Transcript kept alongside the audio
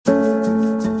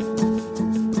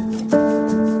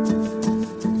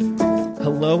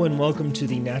Hello and welcome to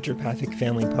the Naturopathic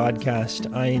Family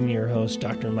Podcast. I am your host,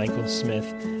 Dr. Michael Smith,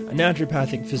 a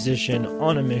naturopathic physician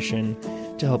on a mission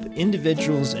to help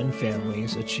individuals and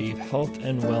families achieve health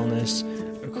and wellness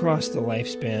across the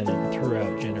lifespan and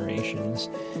throughout generations.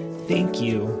 Thank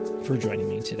you for joining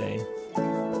me today.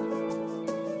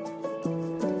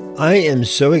 I am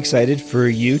so excited for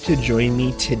you to join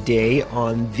me today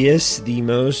on this, the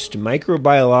most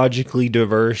microbiologically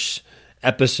diverse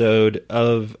episode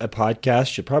of a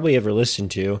podcast you'll probably ever listen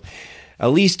to, at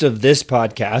least of this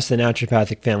podcast, the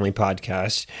Naturopathic Family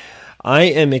Podcast. I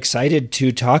am excited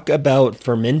to talk about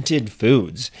fermented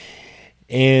foods.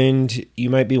 And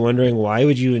you might be wondering, why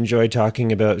would you enjoy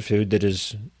talking about food that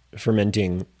is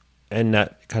fermenting? And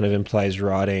that kind of implies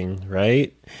rotting,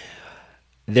 right?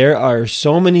 There are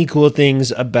so many cool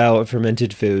things about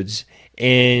fermented foods,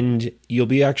 and you'll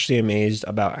be actually amazed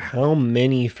about how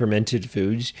many fermented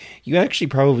foods you actually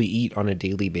probably eat on a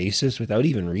daily basis without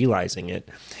even realizing it.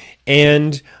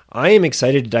 And I am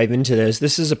excited to dive into this.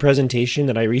 This is a presentation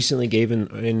that I recently gave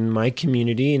in my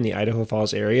community in the Idaho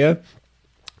Falls area,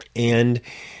 and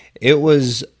it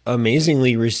was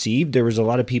amazingly received. There was a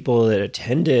lot of people that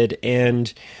attended,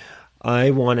 and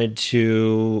I wanted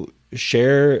to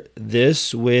share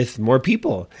this with more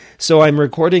people. So I'm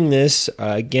recording this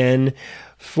again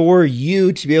for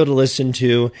you to be able to listen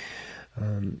to.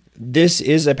 This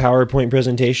is a PowerPoint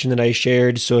presentation that I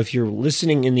shared. So if you're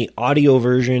listening in the audio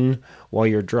version while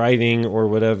you're driving or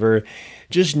whatever,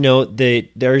 just note that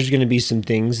there's going to be some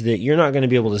things that you're not going to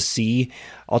be able to see.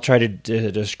 I'll try to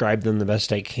describe them the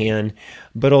best I can,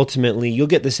 but ultimately you'll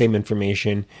get the same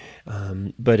information.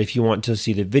 But if you want to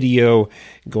see the video,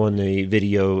 go on the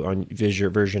video on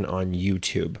version on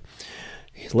YouTube.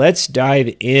 Let's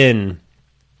dive in.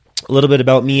 A little bit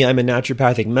about me. I'm a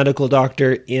naturopathic medical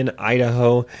doctor in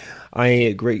Idaho.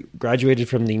 I graduated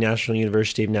from the National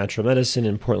University of Natural Medicine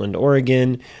in Portland,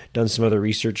 Oregon. Done some other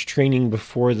research training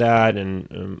before that,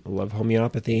 and love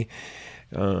homeopathy.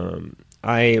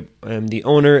 I am the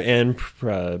owner and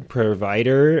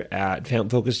provider at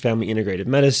Focused Family Integrative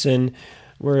Medicine.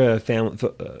 We're a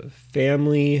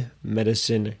family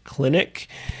medicine clinic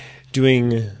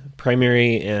doing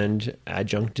primary and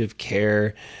adjunctive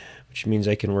care, which means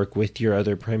I can work with your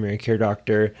other primary care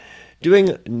doctor,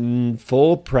 doing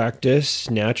full practice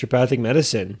naturopathic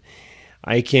medicine.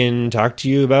 I can talk to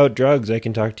you about drugs. I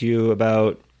can talk to you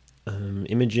about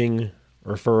imaging,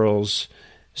 referrals,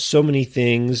 so many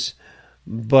things,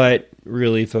 but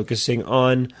really focusing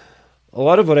on a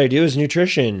lot of what I do is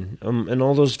nutrition and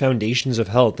all those foundations of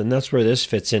health. And that's where this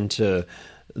fits into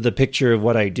the picture of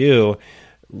what I do,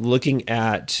 looking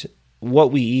at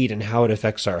what we eat and how it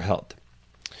affects our health.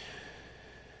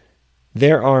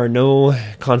 There are no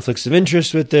conflicts of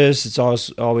interest with this. It's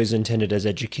always intended as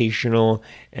educational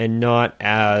and not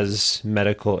as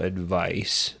medical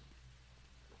advice.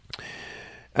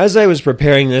 As I was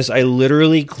preparing this, I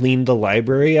literally cleaned the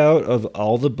library out of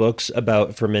all the books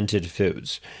about fermented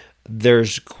foods.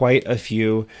 There's quite a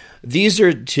few. These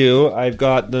are two. I've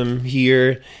got them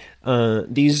here.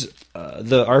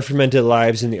 Our Fermented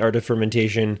Lives and the Art of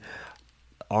Fermentation.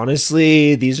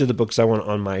 Honestly, these are the books I want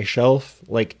on my shelf,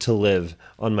 like to live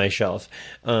on my shelf.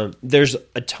 There's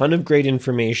a ton of great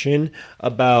information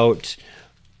about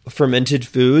fermented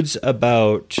foods,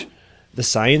 about the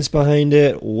science behind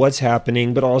it, what's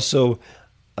happening, but also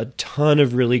a ton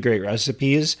of really great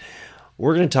recipes.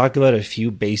 We're going to talk about a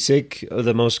few basic,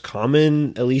 the most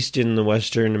common, at least in the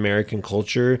Western American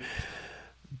culture,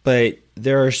 but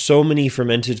there are so many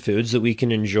fermented foods that we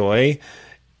can enjoy,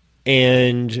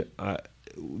 and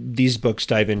these books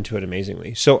dive into it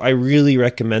amazingly. So I really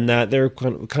recommend that. They're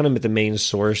kind of the main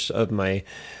source of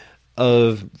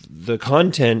the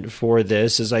content for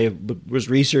this. As I was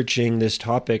researching this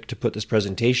topic to put this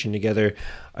presentation together,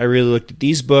 I really looked at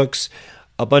these books,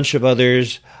 a bunch of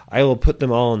others. I will put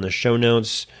them all in the show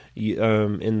notes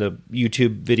in the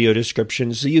YouTube video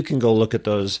description, so you can go look at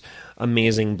those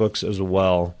amazing books as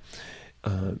well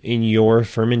in your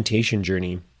fermentation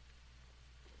journey.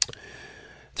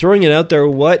 Throwing it out there,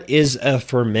 what is a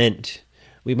ferment?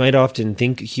 We might often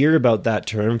hear about that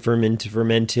term,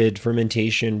 fermented,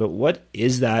 fermentation, but what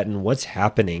is that and what's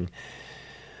happening?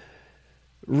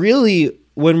 Really,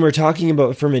 when we're talking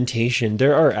about fermentation,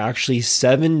 there are actually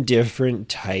 7 different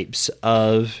types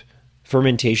of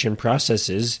fermentation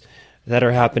processes that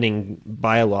are happening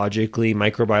biologically,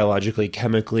 microbiologically,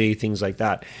 chemically, things like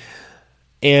that.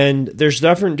 And there's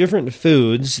different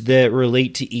foods that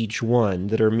relate to each one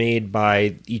that are made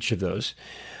by each of those.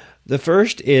 The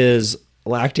first is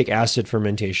lactic acid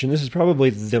fermentation. This is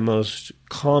probably the most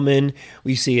common.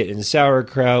 We see it in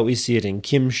sauerkraut. We see it in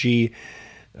kimchi,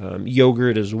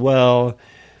 yogurt as well.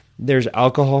 There's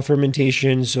alcohol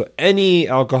fermentation. So any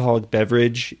alcoholic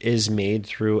beverage is made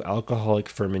through alcoholic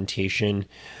fermentation.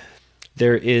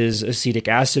 There is acetic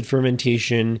acid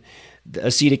fermentation. The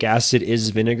acetic acid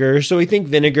is vinegar. So we think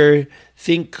vinegar,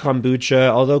 think kombucha,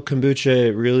 although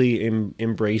kombucha really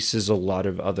embraces a lot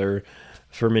of other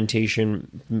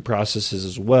fermentation processes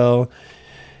as well.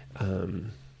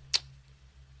 I'm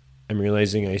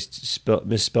realizing I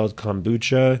misspelled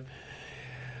kombucha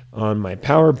on my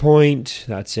PowerPoint.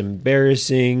 That's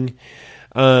embarrassing.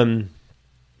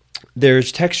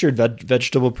 There's textured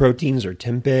vegetable proteins or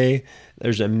tempeh.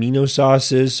 There's amino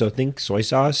sauces, so think soy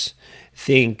sauce,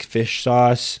 think fish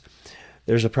sauce.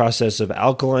 There's a process of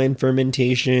alkaline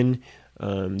fermentation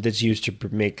that's used to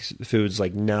make foods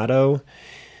like natto.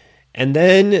 And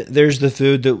then there's the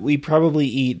food that we probably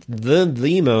eat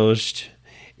the most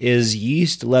is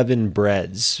yeast leavened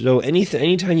breads. So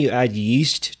anytime you add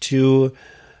yeast to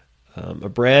a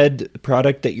bread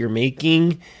product that you're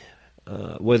making,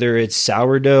 whether it's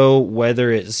sourdough,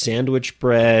 whether it's sandwich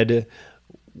bread,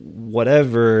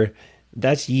 whatever,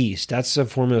 that's yeast. That's a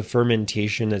form of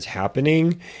fermentation that's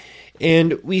happening.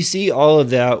 And we see all of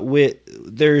that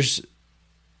there's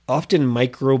often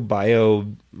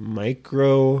microbes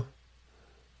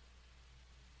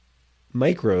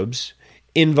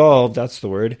involved, that's the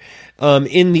word,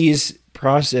 in these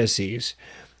processes.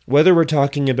 Whether we're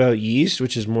talking about yeast,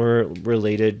 which is more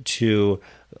related to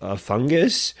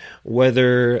fungus,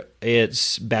 whether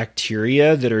it's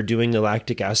bacteria that are doing the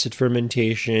lactic acid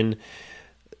fermentation,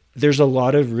 there's a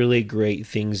lot of really great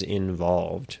things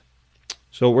involved.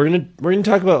 So we're gonna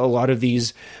talk about a lot of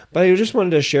these, but I just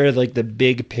wanted to share like the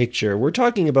big picture. We're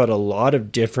talking about a lot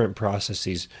of different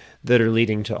processes that are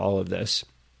leading to all of this.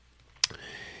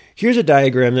 Here's a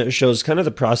diagram that shows kind of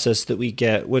the process that we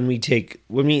get when we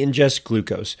ingest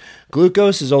glucose.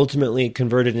 Glucose is ultimately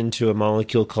converted into a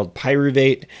molecule called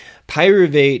pyruvate.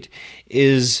 Pyruvate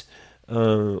is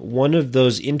one of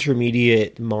those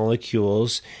intermediate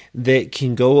molecules that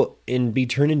can go and be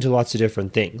turned into lots of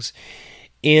different things.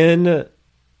 In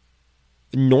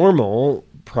normal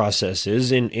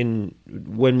processes, in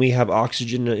when we have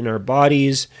oxygen in our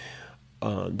bodies,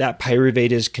 that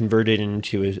pyruvate is converted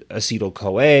into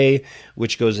acetyl-CoA,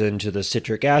 which goes into the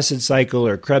citric acid cycle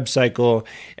or Krebs cycle.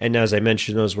 And as I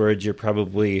mentioned those words, you're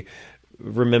probably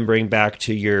remembering back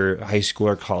to your high school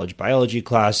or college biology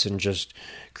class and just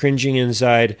cringing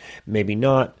inside. Maybe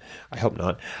not. I hope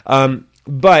not.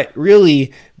 But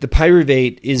really, the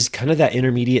pyruvate is kind of that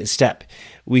intermediate step.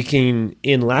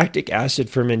 In lactic acid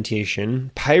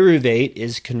fermentation, pyruvate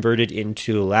is converted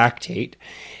into lactate.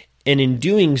 And in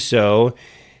doing so,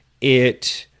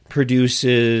 it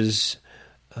produces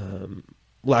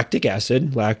lactic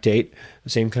acid, lactate,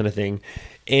 the same kind of thing.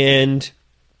 And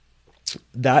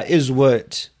that is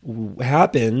what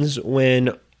happens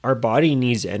when our body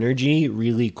needs energy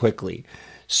really quickly.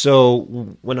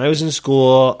 So when I was in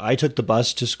school, I took the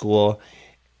bus to school,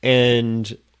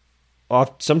 and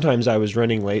sometimes I was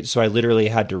running late, so I literally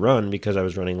had to run because I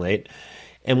was running late.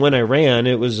 And when I ran,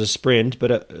 it was a sprint,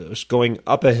 but it was going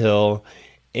up a hill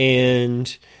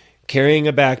and carrying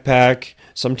a backpack,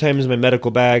 sometimes my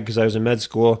medical bag because I was in med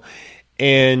school,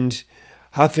 and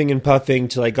huffing and puffing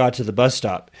till I got to the bus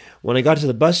stop. When I got to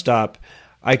the bus stop,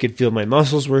 I could feel my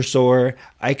muscles were sore.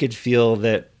 I could feel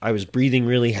that I was breathing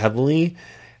really heavily.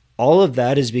 All of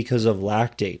that is because of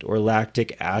lactate or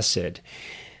lactic acid.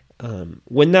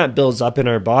 When that builds up in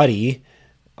our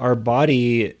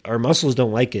muscles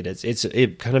don't like it.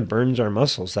 It kind of burns our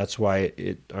muscles. That's why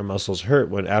our muscles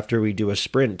hurt after we do a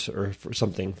sprint or for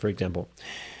something, for example.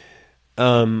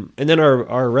 And then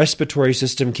our respiratory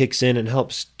system kicks in and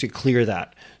helps to clear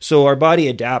that. So our body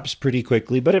adapts pretty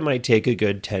quickly, but it might take a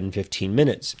good 10-15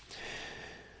 minutes.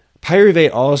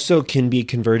 Pyruvate also can be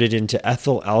converted into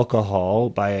ethyl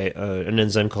alcohol by an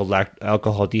enzyme called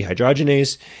alcohol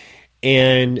dehydrogenase,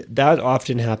 and that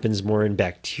often happens more in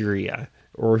bacteria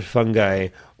or fungi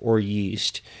or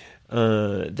yeast.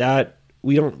 That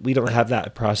we don't have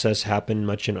that process happen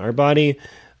much in our body,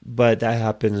 but that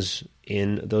happens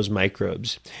in those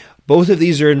microbes. Both of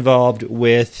these are involved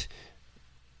with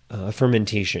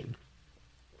fermentation.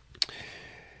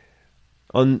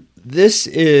 This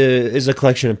is a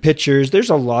collection of pictures. There's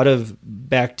a lot of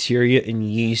bacteria and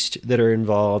yeast that are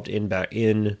involved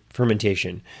in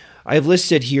fermentation. I've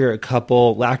listed here a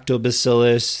couple: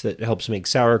 lactobacillus that helps make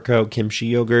sauerkraut, kimchi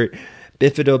yogurt,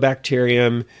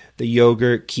 bifidobacterium, the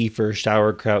yogurt, kefir,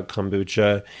 sauerkraut,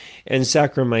 kombucha, and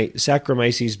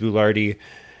Saccharomyces boulardii,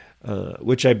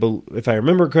 which if I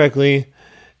remember correctly,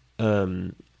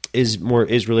 is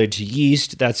related to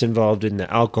yeast. That's involved in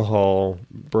the alcohol,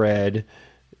 bread.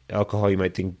 Alcohol, you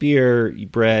might think beer,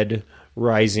 bread,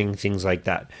 rising, things like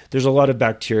that. There's a lot of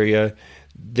bacteria.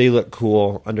 They look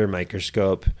cool under a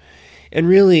microscope. And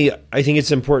really, I think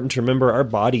it's important to remember our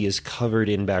body is covered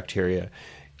in bacteria.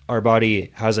 Our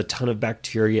body has a ton of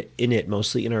bacteria in it,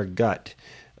 mostly in our gut.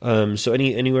 So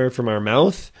anywhere from our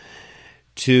mouth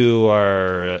to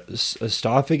our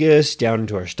esophagus, down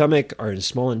into our stomach, our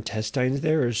small intestines,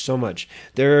 there is so much.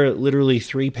 There are literally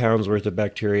 3 pounds worth of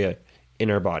bacteria in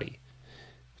our body.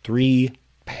 3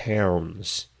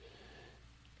 pounds.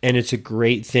 And it's a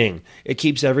great thing. It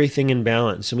keeps everything in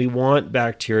balance. And we want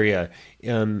bacteria.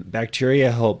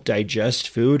 Bacteria help digest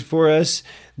food for us.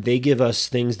 They give us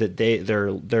things that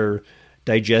their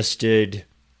digested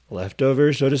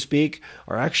leftovers, so to speak,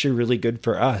 are actually really good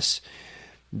for us.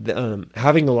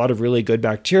 Having a lot of really good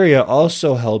bacteria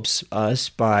also helps us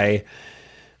by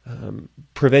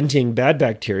preventing bad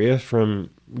bacteria from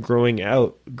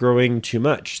growing too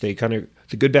much. The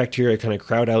good bacteria kind of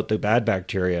crowd out the bad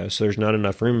bacteria, so there's not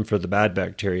enough room for the bad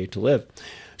bacteria to live.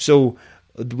 So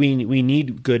we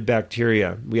need good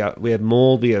bacteria. We have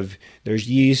mold. There's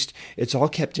yeast. It's all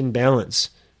kept in balance.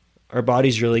 Our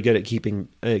body's really good at keeping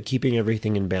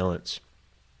everything in balance.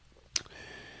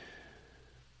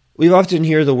 We often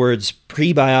hear the words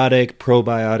prebiotic,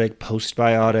 probiotic,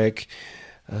 postbiotic.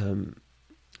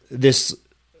 This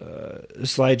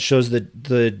slide shows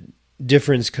the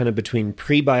difference kind of between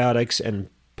prebiotics and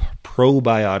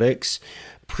probiotics.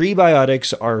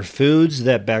 Prebiotics are foods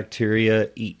that bacteria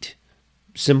eat.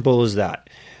 Simple as that.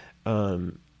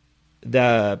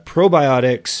 The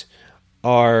probiotics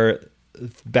are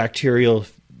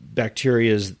bacterias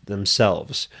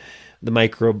themselves,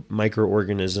 the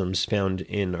microorganisms found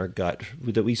in our gut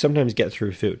that we sometimes get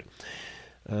through food.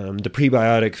 The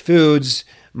prebiotic foods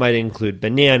might include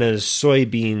bananas,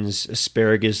 soybeans,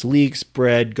 asparagus, leeks,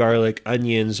 bread, garlic,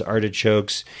 onions,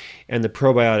 artichokes, and the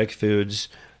probiotic foods,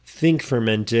 think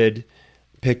fermented,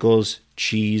 pickles,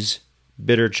 cheese,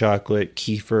 bitter chocolate,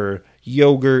 kefir,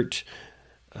 yogurt,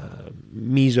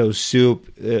 miso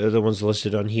soup, the ones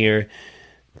listed on here,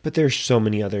 but there's so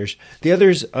many others.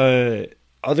 The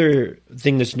other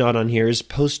thing that's not on here is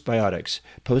postbiotics.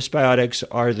 Postbiotics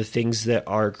are the things that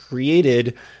are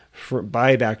created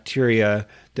by bacteria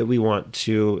that we want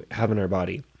to have in our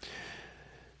body.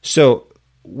 So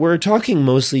we're talking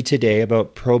mostly today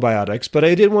about probiotics, but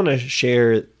I did want to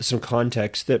share some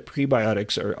context that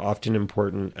prebiotics are often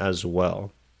important as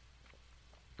well.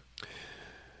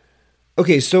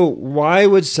 Okay, so why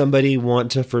would somebody want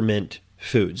to ferment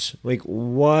foods? Like,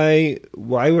 why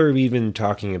were we even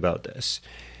talking about this?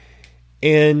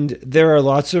 And there are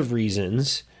lots of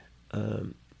reasons.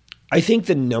 I think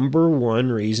the number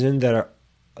one reason that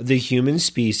the human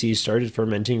species started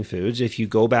fermenting foods, if you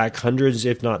go back hundreds,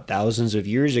 if not thousands of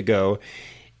years ago,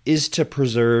 is to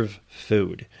preserve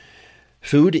food.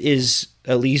 Food is,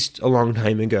 at least a long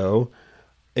time ago,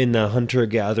 in the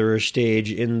hunter-gatherer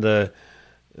stage, in the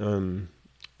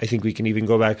I think we can even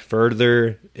go back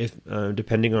further, if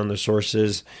depending on the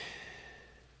sources.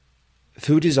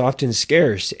 Food is often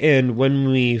scarce, and when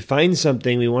we find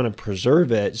something, we want to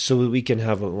preserve it so that we can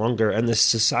have it longer. And the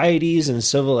societies and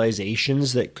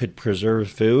civilizations that could preserve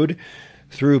food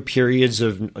through periods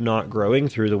of not growing,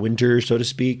 through the winter, so to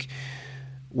speak,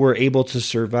 were able to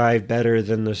survive better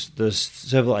than the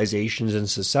civilizations and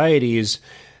societies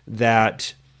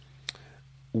that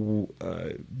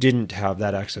didn't have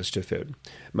that access to food.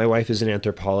 My wife is an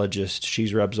anthropologist.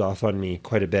 She rubs off on me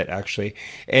quite a bit, actually.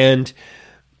 And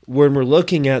when we're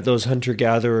looking at those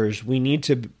hunter-gatherers, we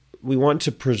want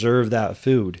to preserve that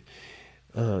food.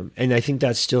 And I think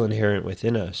that's still inherent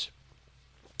within us.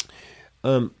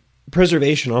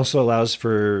 Preservation also allows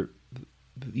for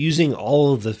using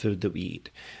all of the food that we eat.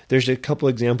 There's a couple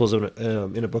examples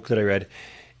in a book that I read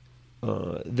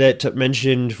that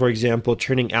mentioned, for example,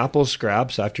 turning apple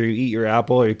scraps after you eat your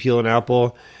apple or you peel an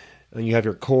apple and you have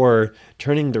your core,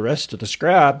 turning the rest of the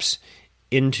scraps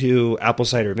into apple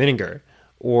cider vinegar.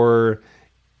 Or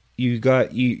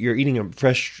you're eating a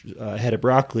fresh head of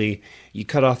broccoli, you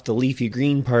cut off the leafy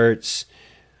green parts,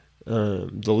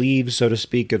 the leaves, so to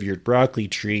speak, of your broccoli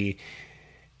tree,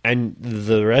 and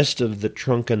the rest of the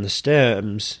trunk and the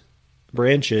stems,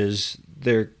 branches,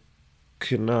 they're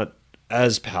not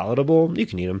as palatable. You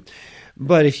can eat them,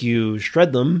 but if you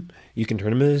shred them, you can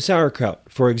turn them into sauerkraut,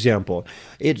 for example.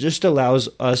 It just allows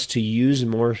us to use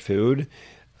more food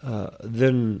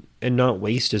and not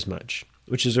waste as much,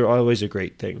 which is always a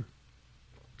great thing.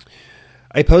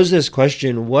 I pose this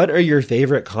question: what are your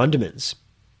favorite condiments?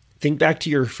 Think back to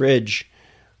your fridge.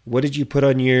 What did you put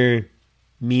on your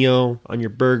meal, on your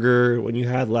burger, when you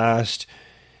had last?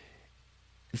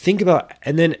 Think about,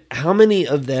 and then how many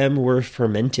of them were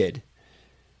fermented?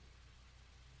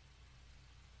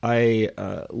 I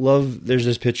love, there's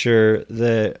this picture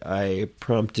that I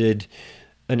prompted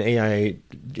an AI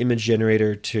image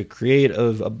generator to create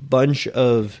of a bunch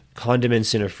of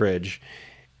condiments in a fridge.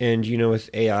 And, with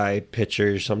AI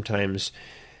pictures, sometimes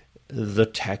the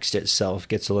text itself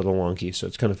gets a little wonky, so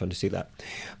it's kind of fun to see that.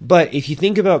 But if you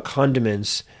think about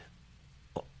condiments,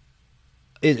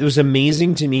 it was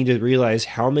amazing to me to realize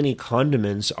how many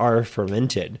condiments are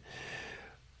fermented.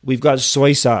 We've got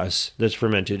soy sauce that's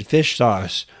fermented, fish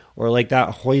sauce, or like that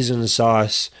hoisin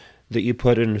sauce that you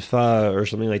put in pho or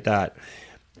something like that.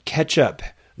 Ketchup,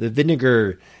 the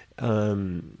vinegar,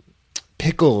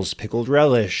 pickles, pickled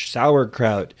relish,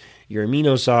 sauerkraut, your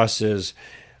amino sauces,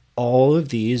 all of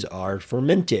these are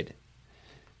fermented.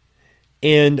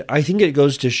 And I think it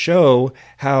goes to show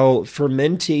how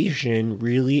fermentation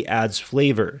really adds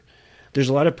flavor. There's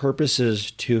a lot of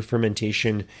purposes to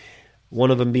fermentation,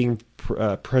 one of them being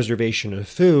preservation of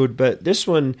food, but this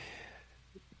one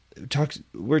talks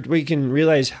where you can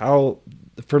realize how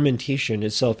the fermentation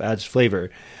itself adds flavor.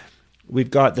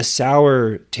 We've got the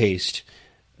sour taste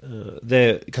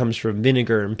that comes from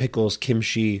vinegar and pickles,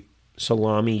 kimchi,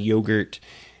 salami, yogurt,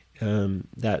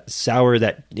 that sour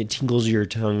that it tingles your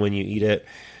tongue when you eat it.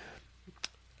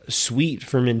 Sweet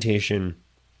fermentation.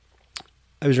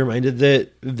 I was reminded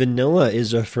that vanilla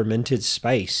is a fermented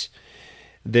spice.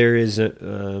 There is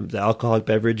the alcoholic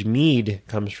beverage mead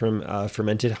comes from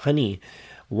fermented honey.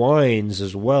 Wines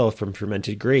as well from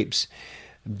fermented grapes.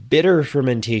 Bitter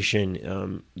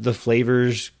fermentation, the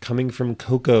flavors coming from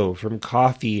cocoa, from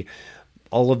coffee,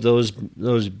 all of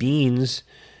those beans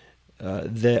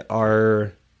that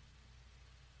are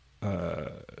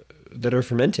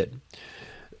fermented.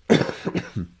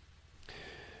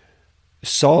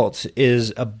 Salt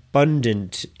is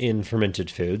abundant in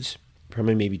fermented foods,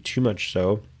 probably maybe too much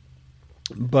so,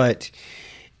 but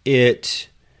it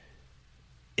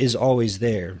is always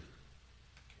there.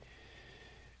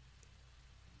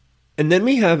 And then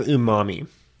we have umami.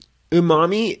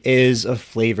 Umami is a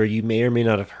flavor you may or may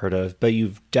not have heard of, but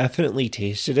you've definitely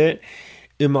tasted it.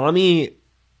 Umami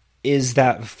is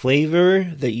that flavor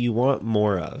that you want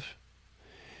more of.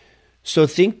 So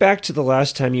think back to the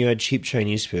last time you had cheap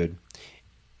Chinese food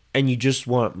and you just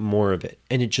want more of it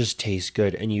and it just tastes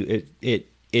good and you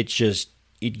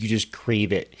just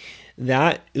crave it.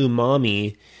 That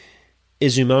umami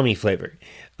is umami flavor.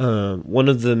 One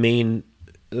of the main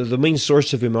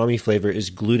source of umami flavor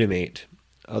is glutamate,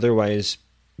 otherwise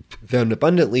found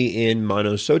abundantly in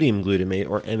monosodium glutamate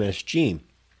or MSG.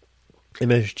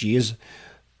 MSG is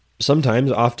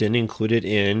often included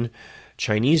in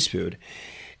Chinese food,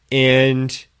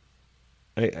 and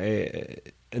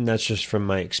and that's just from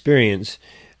my experience.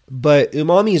 But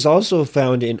umami is also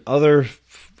found in other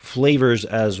flavors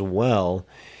as well.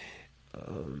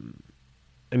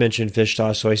 I mentioned fish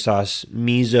sauce, soy sauce,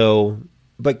 miso,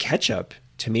 but ketchup.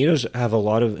 Tomatoes have a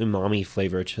lot of umami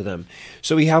flavor to them.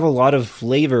 So we have a lot of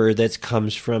flavor that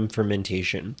comes from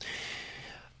fermentation.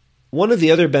 One of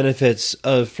the other benefits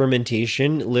of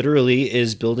fermentation literally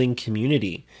is building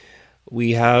community.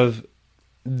 We have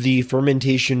the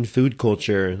fermentation food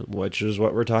culture, which is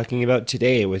what we're talking about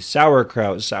today with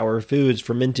sauerkraut, sour foods,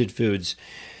 fermented foods.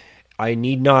 I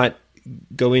need not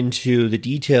go into the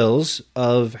details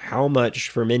of how much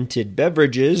fermented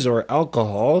beverages or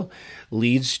alcohol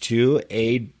leads to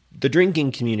the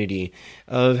drinking community,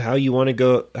 of how you want to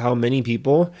go, how many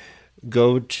people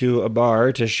go to a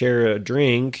bar to share a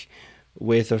drink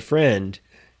with a friend,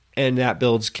 and that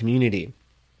builds community.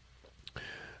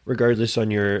 Regardless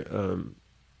on your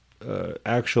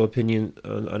actual opinion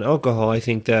on alcohol, I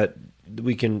think that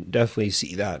we can definitely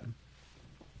see that.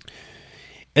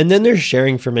 And then there's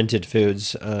sharing fermented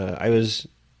foods. I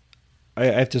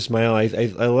have to smile. I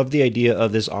love the idea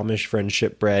of this Amish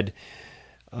friendship bread.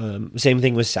 Same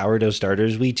thing with sourdough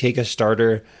starters. We take a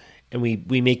starter and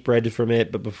we make bread from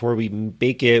it, but before we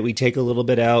bake it, we take a little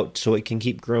bit out so it can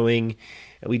keep growing.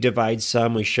 And we divide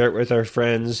some, we share it with our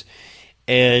friends,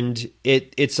 and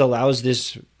it allows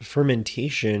this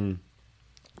fermentation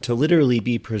to literally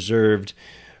be preserved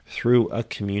through a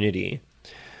community.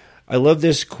 I love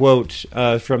this quote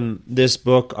from this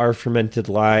book, Our Fermented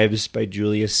Lives by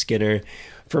Julius Skinner.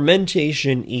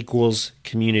 Fermentation equals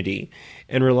community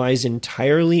and relies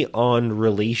entirely on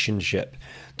relationship,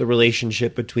 the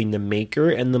relationship between the maker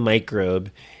and the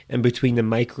microbe and between the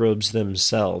microbes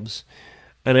themselves.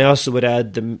 And I also would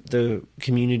add the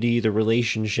community, the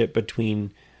relationship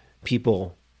between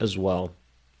people as well.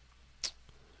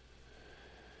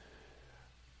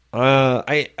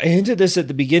 I hinted this at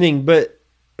the beginning, but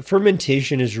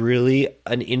fermentation is really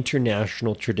an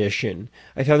international tradition.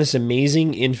 I found this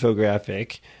amazing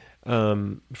infographic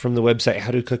from the website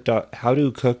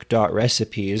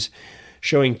howtocook.recipes,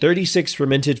 showing 36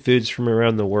 fermented foods from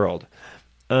around the world.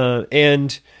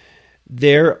 And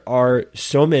there are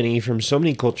so many from so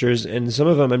many cultures, and some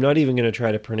of them I'm not even going to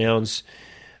try to pronounce,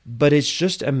 but it's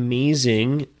just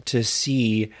amazing to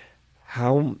see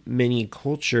how many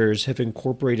cultures have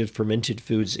incorporated fermented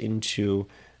foods into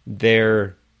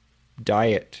their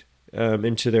diet,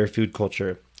 into their food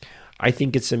culture. I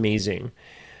think it's amazing.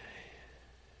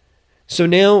 So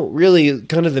now, really,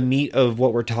 kind of the meat of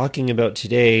what we're talking about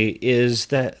today is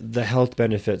that the health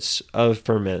benefits of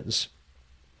ferments.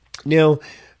 Now,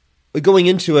 going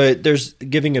into it, there's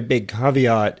giving a big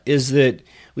caveat is that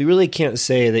we really can't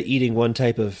say that eating one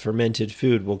type of fermented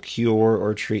food will cure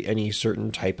or treat any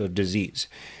certain type of disease.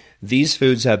 These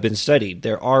foods have been studied.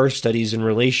 There are studies and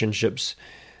relationships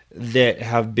that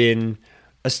have been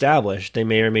established. They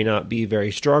may or may not be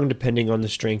very strong depending on the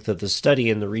strength of the study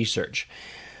and the research.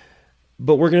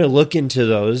 But we're going to look into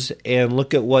those and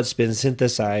look at what's been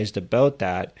synthesized about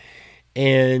that.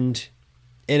 And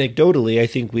anecdotally, I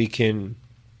think we can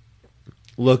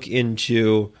look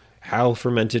into how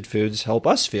fermented foods help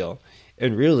us feel.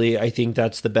 And really, I think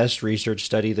that's the best research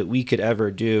study that we could ever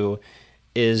do,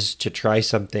 is to try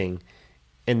something.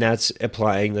 And that's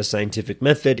applying the scientific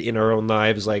method in our own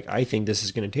lives. Like, I think this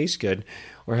is going to taste good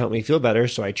or help me feel better,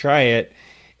 so I try it,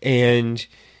 and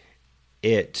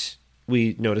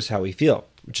we notice how we feel,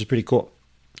 which is pretty cool.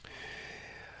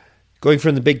 Going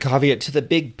from the big caveat to the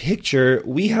big picture,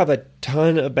 we have a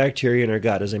ton of bacteria in our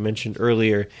gut, as I mentioned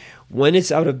earlier. When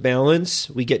it's out of balance,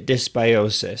 we get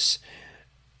dysbiosis.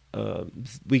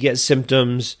 We get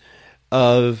symptoms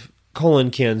of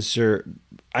colon cancer,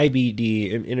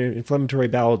 IBD, inflammatory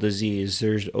bowel disease.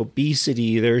 There's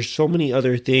obesity. There's so many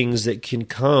other things that can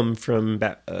come from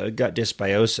gut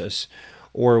dysbiosis,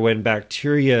 or when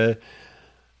bacteria,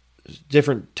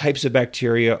 different types of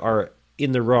bacteria, are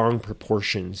in the wrong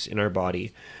proportions in our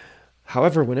body.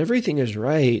 However, when everything is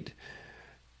right,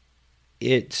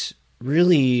 it's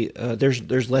really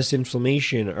there's less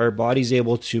inflammation. Our body's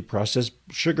able to process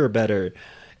sugar better.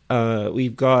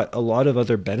 We've got a lot of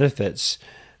other benefits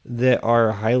that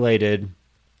are highlighted,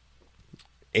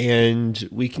 and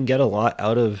we can get a lot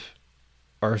out of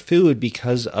our food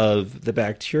because of the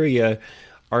bacteria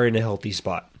are in a healthy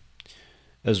spot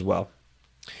as well.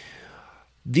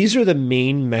 These are the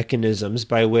main mechanisms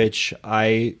by which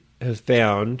I have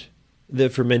found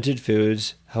that fermented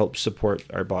foods help support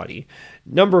our body.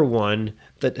 Number one,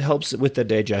 that helps with the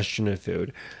digestion of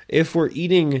food. If we're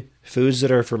eating foods that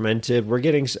are fermented, we're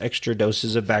getting extra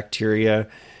doses of bacteria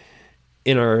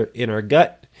in our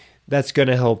gut. That's going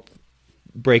to help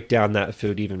break down that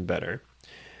food even better.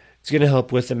 It's going to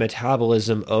help with the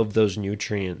metabolism of those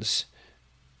nutrients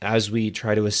as we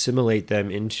try to assimilate them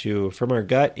from our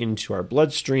gut into our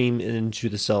bloodstream and into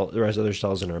the rest of other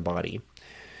cells in our body.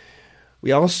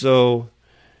 We also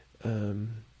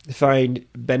find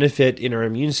benefit in our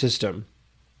immune system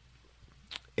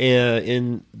and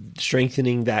in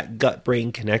strengthening that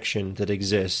gut-brain connection that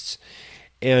exists,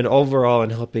 and overall in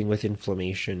helping with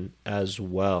inflammation as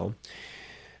well.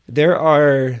 There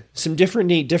are some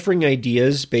differing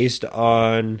ideas based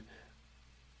on,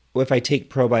 if I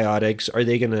take probiotics, are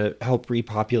they going to help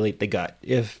repopulate the gut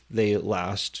if they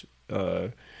last?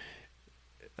 If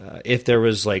there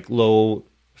was low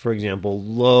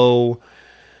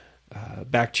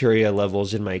bacteria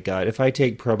levels in my gut, if I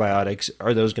take probiotics,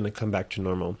 are those going to come back to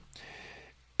normal?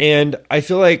 And I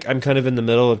feel like I'm kind of in the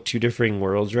middle of two differing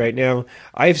worlds right now.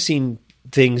 I've seen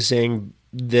things saying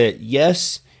that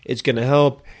yes, it's going to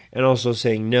help, and also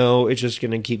saying no, it's just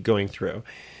going to keep going through.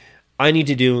 I need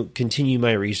to continue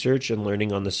my research and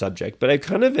learning on the subject, but I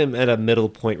kind of am at a middle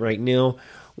point right now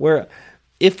where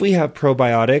if we have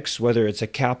probiotics, whether it's a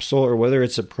capsule or whether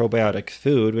it's a probiotic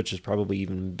food, which is probably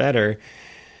even better,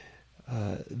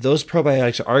 those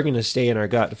probiotics are going to stay in our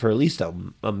gut for at least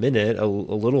a minute, a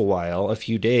little while, a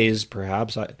few days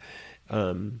perhaps.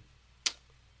 And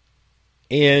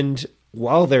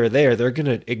while they're there, they're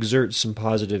going to exert some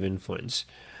positive influence.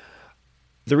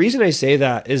 The reason I say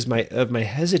that is my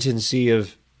hesitancy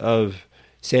of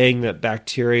saying that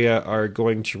bacteria are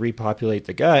going to repopulate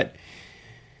the gut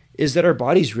is that our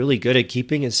body's really good at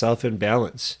keeping itself in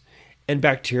balance. And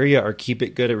bacteria are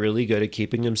really good at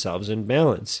keeping themselves in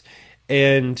balance.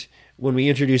 And when we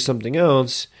introduce something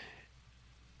else,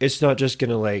 it's not just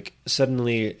going to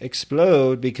suddenly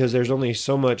explode because there's only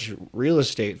so much real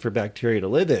estate for bacteria to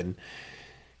live in.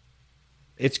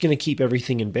 It's going to keep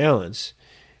everything in balance.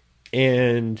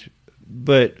 But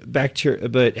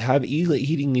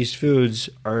eating these foods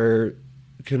are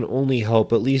can only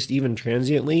help, at least even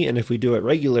transiently, and if we do it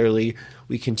regularly,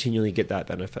 we continually get that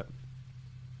benefit.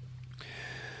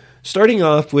 Starting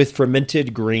off with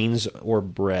fermented grains or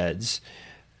breads,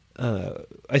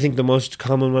 I think the most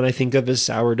common one I think of is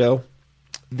sourdough.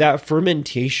 That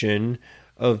fermentation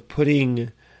of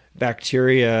putting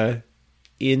bacteria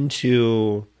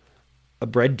into a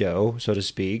bread dough, so to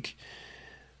speak,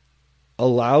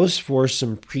 allows for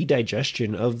some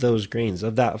predigestion of those grains,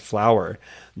 of that flour.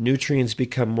 Nutrients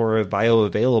become more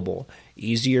bioavailable,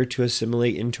 easier to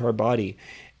assimilate into our body.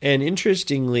 And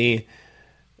interestingly,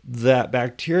 that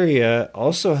bacteria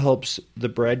also helps the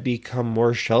bread become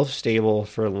more shelf-stable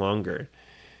for longer.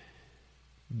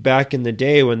 Back in the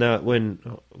day when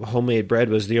homemade bread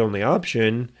was the only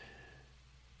option,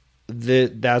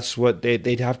 that's what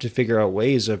they'd have to figure out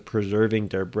ways of preserving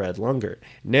their bread longer.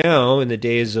 Now, in the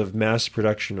days of mass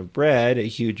production of bread at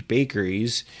huge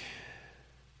bakeries,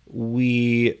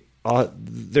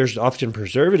 there's often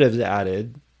preservatives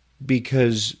added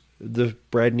because the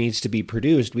bread needs to be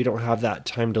produced. We don't have that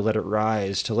time to let it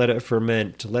rise, to let it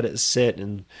ferment, to let it sit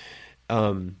and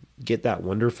get that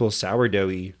wonderful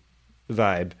sourdoughy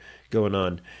vibe going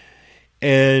on.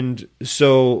 And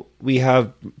so we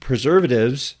have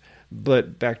preservatives,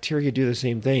 but bacteria do the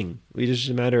same thing. It's just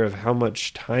a matter of how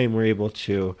much time we're able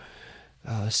to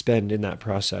spend in that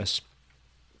process.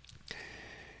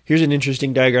 Here's an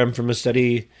interesting diagram from a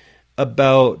study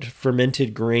about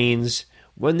fermented grains.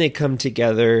 When they come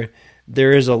together,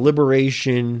 there is a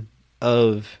liberation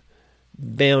of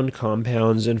bound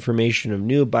compounds and formation of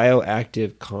new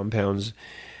bioactive compounds,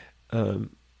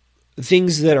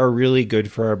 things that are really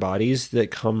good for our bodies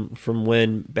that come from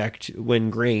when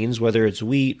grains, whether it's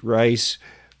wheat, rice,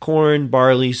 corn,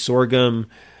 barley, sorghum,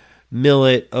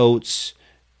 millet, oats,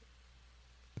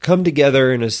 come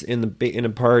together in a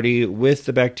party with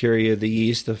the bacteria, the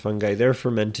yeast, the fungi. They're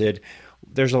fermented.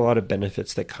 There's a lot of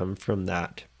benefits that come from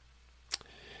that.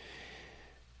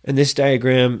 And this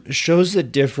diagram shows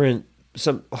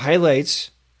some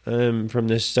highlights from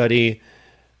this study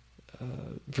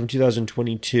from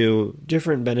 2022,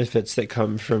 different benefits that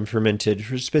come from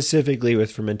specifically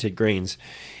with fermented grains.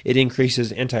 It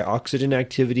increases antioxidant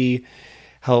activity,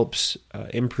 helps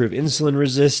improve insulin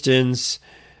resistance,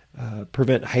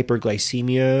 prevent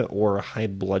hyperglycemia or high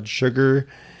blood sugar,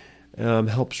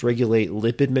 helps regulate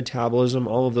lipid metabolism.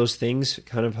 All of those things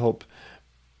kind of help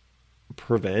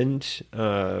prevent,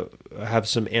 have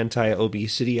some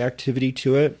anti-obesity activity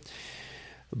to it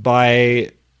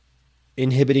by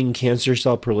inhibiting cancer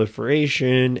cell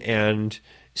proliferation and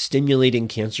stimulating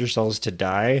cancer cells to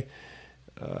die.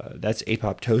 That's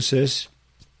apoptosis.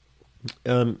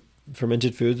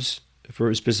 Fermented foods,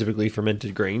 specifically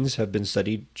fermented grains, have been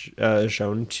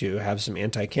shown to have some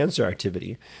anti-cancer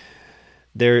activity.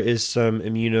 There is some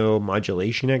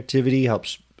immunomodulation activity,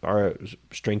 helps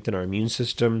strengthen our immune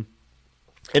system,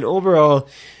 and overall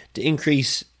to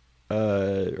increase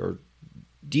or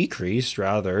decrease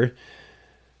rather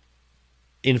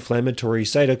inflammatory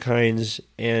cytokines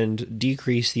and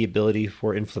decrease the ability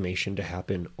for inflammation to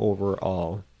happen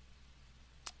overall.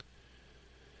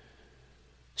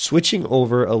 Switching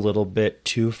over a little bit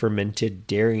to fermented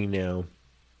dairy now.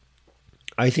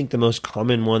 I think the most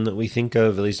common one that we think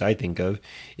of, at least I think of,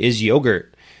 is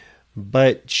yogurt.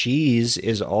 But cheese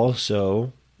is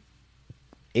also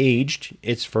aged.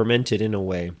 It's fermented in a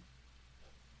way.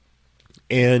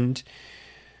 And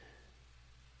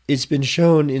it's been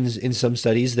shown in some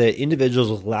studies that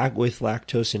individuals with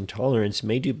lactose intolerance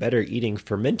may do better eating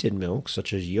fermented milk,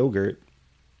 such as yogurt,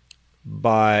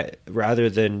 rather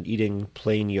than eating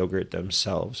plain yogurt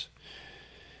themselves.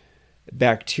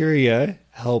 Bacteria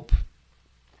help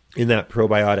in that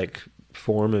probiotic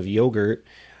form of yogurt,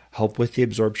 help with the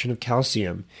absorption of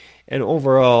calcium. And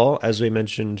overall, as we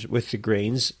mentioned with the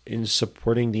grains, in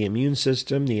supporting the immune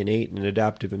system, the innate and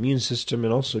adaptive immune system,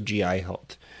 and also GI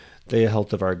health, the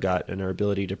health of our gut and our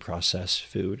ability to process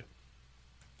food.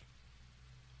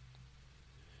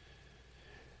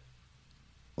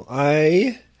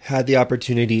 I had the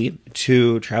opportunity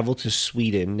to travel to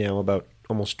Sweden now about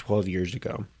almost 12 years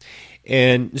ago.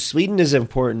 And Sweden is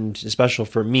important, special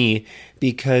for me,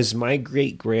 because my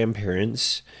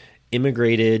great-grandparents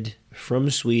immigrated from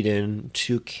Sweden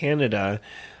to Canada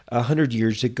 100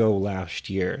 years ago last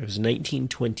year. It was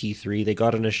 1923. They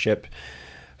got on a ship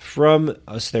from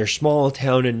their small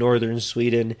town in northern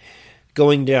Sweden,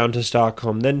 going down to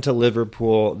Stockholm, then to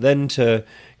Liverpool, then to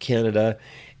Canada.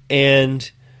 And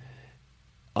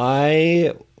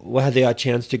I had the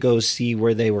chance to go see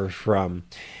where they were from.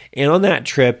 And on that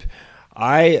trip,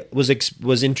 I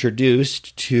was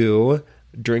introduced to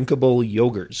drinkable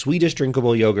yogurt, Swedish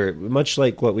drinkable yogurt, much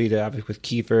like what we'd have with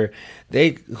kefir.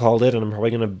 They called it, and I'm probably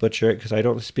going to butcher it because I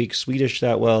don't speak Swedish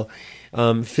that well,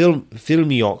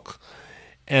 filmjölk.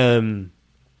 And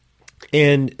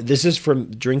this is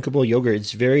from drinkable yogurt.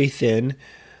 It's very thin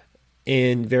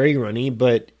and very runny,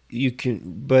 but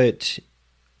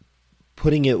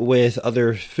putting it with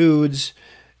other foods,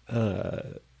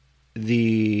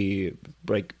 the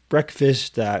like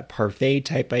breakfast, that parfait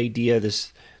type idea.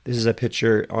 This is a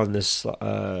picture on this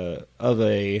of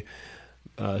a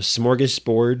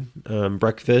smorgasbord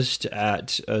breakfast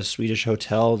at a Swedish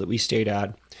hotel that we stayed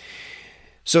at.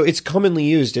 So it's commonly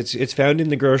used. It's found in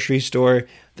the grocery store.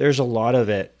 There's a lot of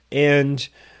it. And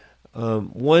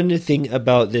one thing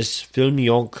about this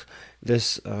filmjölk,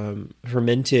 this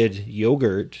fermented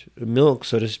yogurt, milk,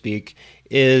 so to speak,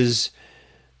 is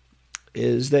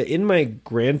that in my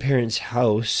grandparents'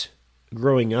 house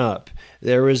growing up,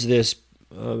 there was this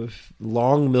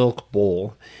long milk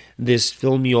bowl, this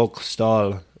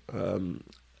filmjölkstal,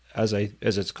 as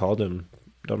it's called. And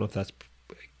I don't know if that's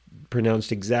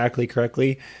pronounced exactly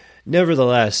correctly.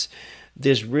 Nevertheless,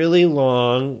 this really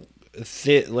long,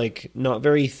 thick, like not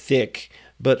very thick,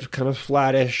 but kind of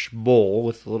flattish bowl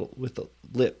with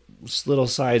little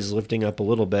sides lifting up a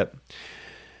little bit,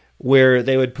 where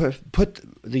they would put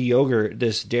the yogurt,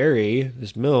 this dairy,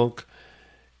 this milk,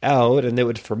 out, and they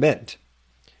would ferment.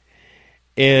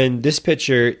 And this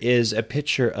picture is a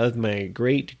picture of my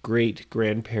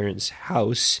great-great-grandparents'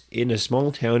 house in a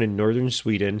small town in northern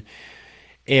Sweden.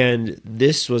 And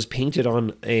this was painted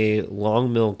on a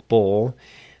long milk bowl,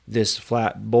 this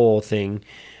flat bowl thing.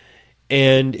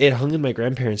 And it hung in my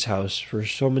grandparents' house for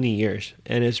so many years.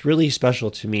 And it's really special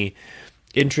to me.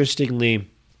 Interestingly,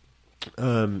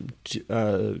 two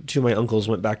of my uncles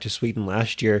went back to Sweden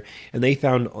last year, and they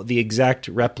found the exact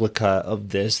replica of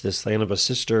this land of a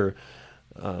sister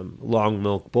long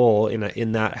milk bowl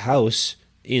in that house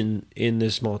in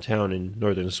this small town in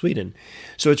northern Sweden.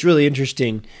 So it's really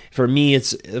interesting. For me,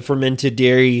 it's fermented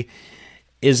dairy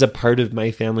is a part of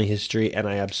my family history, and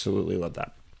I absolutely love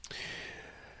that.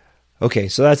 Okay,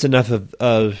 so that's enough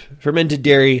of fermented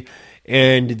dairy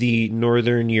and the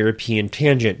Northern European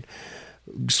tangent.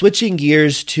 Switching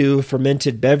gears to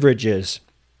fermented beverages.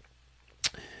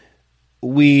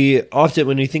 We often,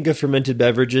 when we think of fermented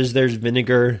beverages, there's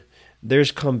vinegar,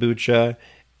 there's kombucha,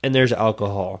 and there's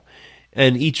alcohol.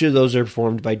 And each of those are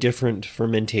formed by different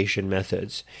fermentation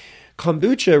methods.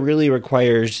 Kombucha really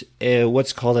requires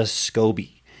what's called a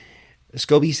SCOBY. A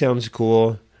SCOBY sounds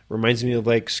cool, reminds me of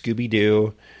like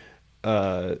Scooby-Doo,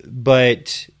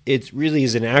 but it really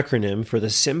is an acronym for the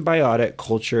symbiotic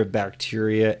culture of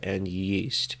bacteria and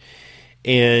yeast.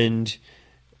 And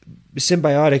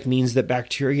symbiotic means that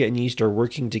bacteria and yeast are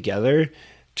working together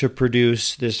to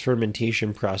produce this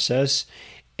fermentation process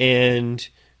and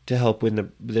to help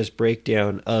with this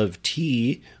breakdown of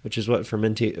tea, which is what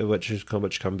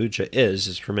kombucha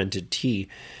is fermented tea.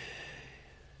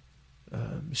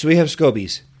 So we have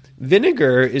SCOBYs.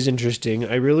 Vinegar is interesting.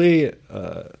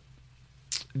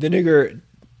 Vinegar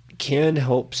can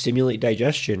help stimulate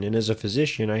digestion, and as a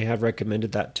physician, I have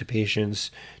recommended that to patients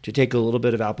to take a little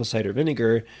bit of apple cider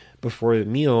vinegar before the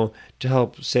meal to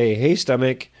help say, hey,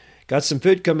 stomach, got some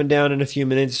food coming down in a few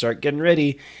minutes, start getting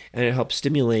ready, and it helps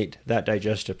stimulate that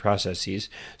digestive processes.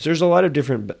 So there's a lot of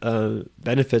different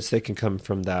benefits that can come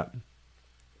from that.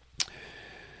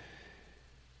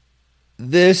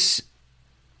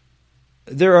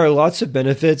 There are lots of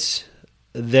benefits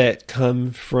that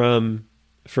come from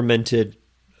fermented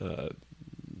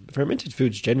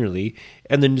foods generally,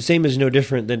 and the same is no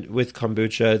different than with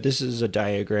kombucha. This is a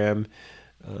diagram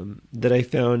that I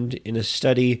found in a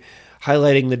study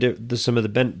highlighting some of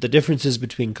the differences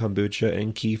between kombucha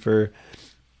and kefir,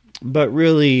 but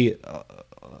really a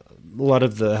lot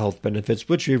of the health benefits,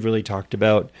 which we've really talked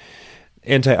about.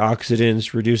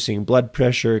 Antioxidants, reducing blood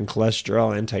pressure and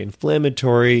cholesterol,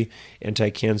 anti-inflammatory,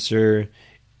 anti-cancer,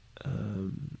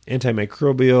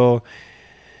 antimicrobial,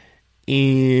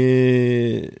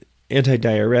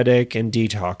 antidiuretic, and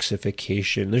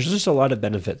detoxification. There's just a lot of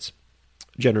benefits,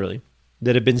 generally,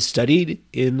 that have been studied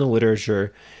in the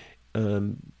literature.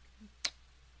 But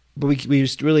we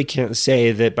just really can't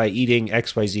say that by eating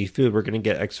XYZ food, we're going to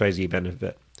get XYZ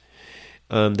benefit.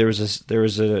 There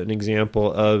was an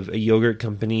example of a yogurt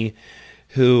company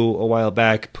who a while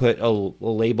back put a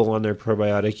label on their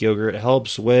probiotic yogurt. It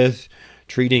helps with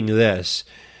treating this.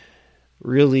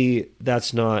 Really,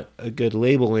 that's not a good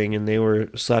labeling, and they were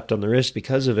slapped on the wrist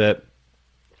because of it,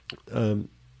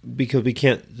 because we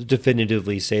can't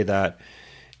definitively say that.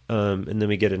 And then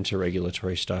we get into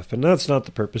regulatory stuff, and that's not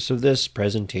the purpose of this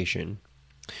presentation.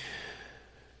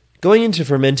 Going into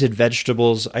fermented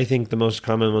vegetables, I think the most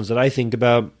common ones that I think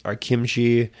about are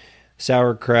kimchi,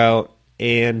 sauerkraut,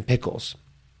 and pickles.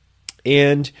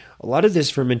 And a lot of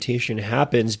this fermentation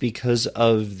happens because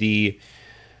of the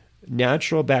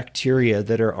natural bacteria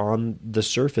that are on the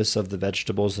surface of the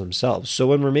vegetables themselves. So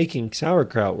when we're making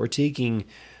sauerkraut, we're taking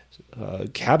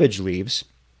cabbage leaves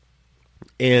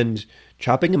and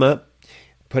chopping them up,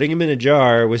 putting them in a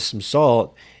jar with some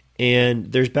salt,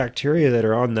 and there's bacteria that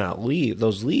are on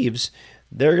those leaves.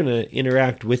 They're going to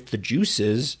interact with the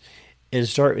juices and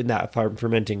start in that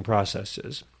fermenting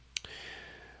processes.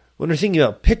 When we're thinking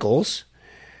about pickles,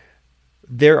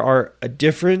 there are a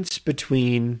difference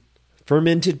between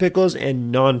fermented pickles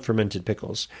and non-fermented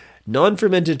pickles.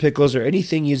 Non-fermented pickles are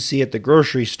anything you'd see at the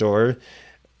grocery store,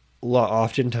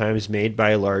 oftentimes made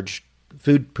by large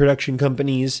food production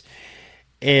companies,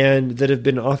 and that have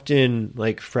been often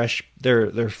like fresh.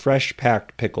 They're fresh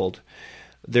packed pickled.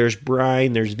 There's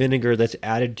brine, there's vinegar that's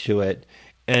added to it,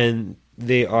 and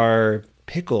they are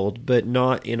pickled, but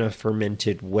not in a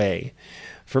fermented way.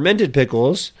 Fermented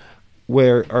pickles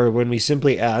are when we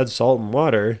simply add salt and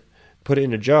water, put it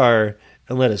in a jar,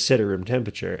 and let it sit at room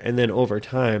temperature. And then over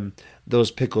time,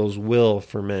 those pickles will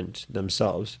ferment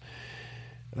themselves.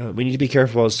 We need to be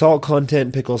careful with salt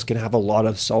content. Pickles can have a lot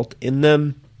of salt in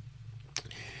them.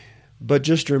 But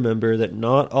just remember that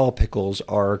not all pickles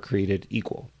are created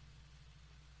equal.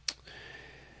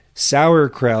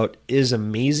 Sauerkraut is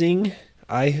amazing.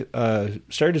 I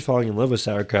started falling in love with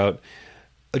sauerkraut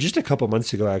just a couple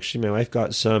months ago, actually. My wife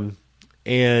got some,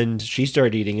 and she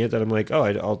started eating it. Then I'm like, oh,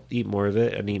 I'll eat more of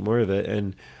it and eat more of it.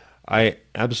 And I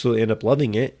absolutely end up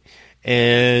loving it.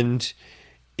 And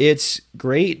it's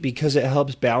great because it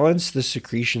helps balance the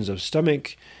secretions of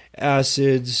stomach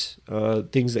acids,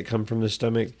 things that come from the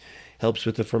stomach. Helps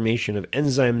with the formation of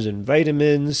enzymes and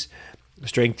vitamins,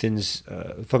 strengthens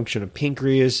function of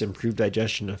pancreas, improved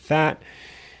digestion of fat.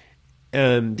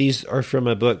 These are from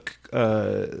a book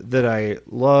that I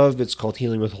love. It's called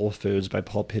Healing with Whole Foods by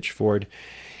Paul Pitchford.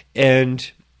 And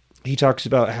he talks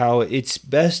about how it's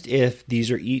best if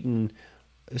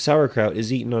sauerkraut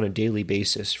is eaten on a daily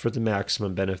basis for the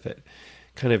maximum benefit,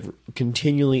 kind of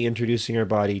continually introducing our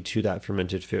body to that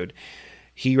fermented food.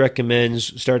 He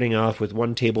recommends starting off with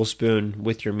 1 tablespoon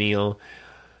with your meal,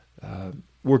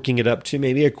 working it up to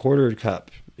maybe a quarter cup.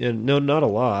 And no, not a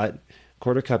lot.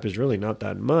 Quarter cup is really not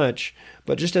that much,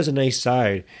 but just as a nice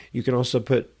side. You can also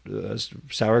put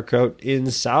sauerkraut in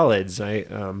salads.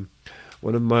 One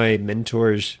of my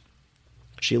mentors,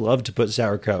 she loved to put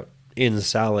sauerkraut in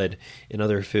salad in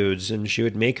other foods, and she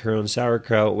would make her own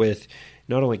sauerkraut with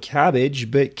not only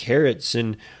cabbage, but carrots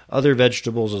and other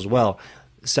vegetables as well.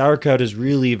 Sauerkraut is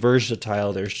really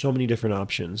versatile. There's so many different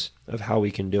options of how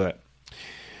we can do it.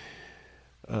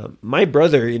 My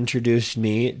brother introduced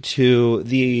me to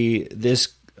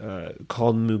this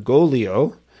called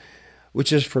Mugolio,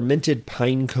 which is fermented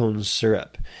pine cone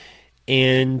syrup.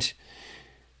 And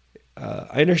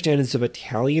I understand it's of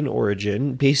Italian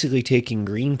origin, basically taking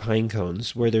green pine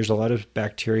cones where there's a lot of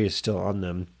bacteria still on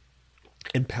them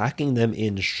and packing them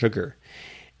in sugar.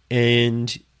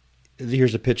 And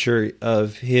here's a picture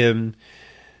of him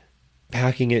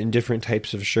packing it in different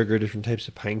types of sugar, different types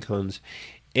of pine cones,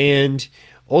 and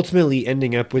ultimately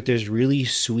ending up with this really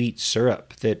sweet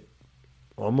syrup that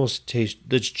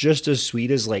that's just as sweet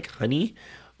as like honey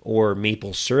or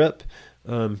maple syrup,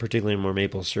 particularly more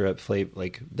maple syrup flavor,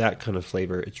 like that kind of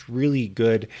flavor. It's really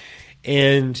good,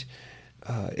 and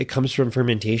it comes from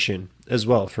fermentation as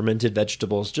well, fermented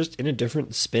vegetables, just in a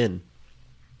different spin.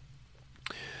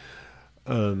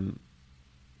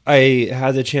 I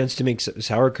had the chance to make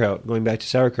sauerkraut, going back to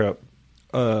sauerkraut,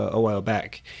 a while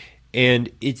back. And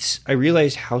I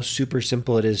realized how super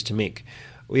simple it is to make.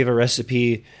 We have a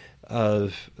recipe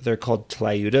they're called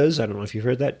tlyudas. I don't know if you've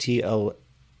heard that. Tlyauda.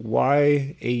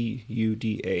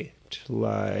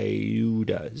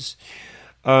 Tlyudas.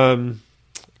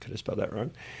 Could have spelled that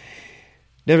wrong.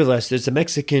 Nevertheless, it's a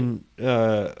Mexican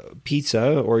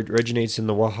pizza, or it originates in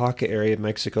the Oaxaca area of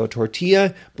Mexico.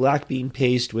 Tortilla, black bean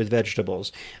paste with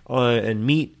vegetables, and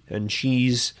meat and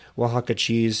cheese, Oaxaca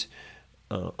cheese,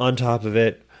 on top of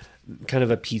it. Kind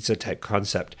of a pizza type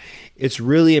concept. It's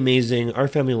really amazing. Our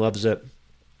family loves it.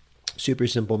 Super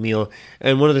simple meal.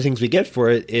 And one of the things we get for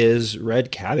it is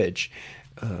red cabbage.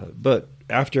 But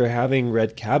after having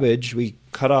red cabbage, we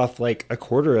cut off like a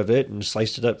quarter of it and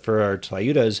sliced it up for our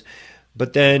tlyudas.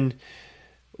 But then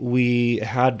we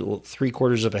had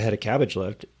 3/4 of a head of cabbage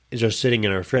left, just sitting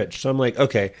in our fridge. So I'm like,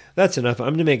 okay, that's enough. I'm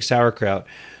going to make sauerkraut.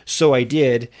 So I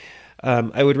did.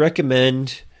 I would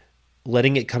recommend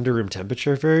letting it come to room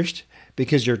temperature first,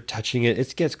 because you're touching it.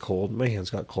 It gets cold. My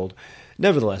hands got cold.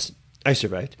 Nevertheless, I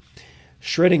survived.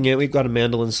 Shredding it, we've got a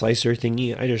mandolin slicer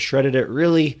thingy. I just shredded it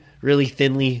really, really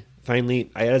thinly,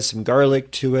 finely. I added some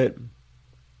garlic to it,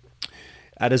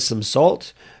 added some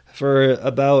salt. For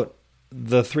about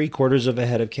the 3/4 of a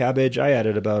head of cabbage, I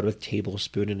added about a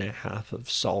tablespoon and a half of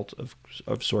salt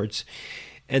of sorts.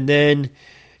 And then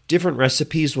different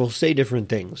recipes will say different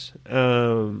things.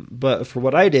 But for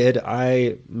what I did,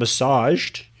 I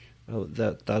massaged,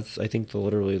 that's I think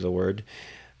literally the word,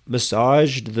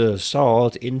 massaged the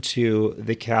salt into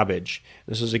the cabbage.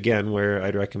 This is again where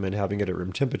I'd recommend having it at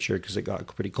room temperature because it got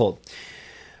pretty cold.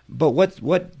 But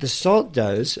what the salt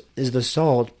does is the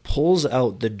salt pulls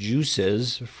out the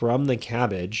juices from the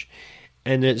cabbage,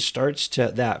 and it starts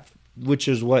to which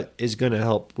is what is going to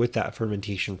help with that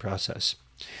fermentation process.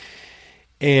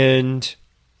 And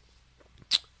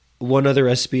one other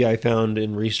recipe I found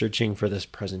in researching for this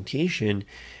presentation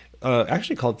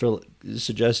actually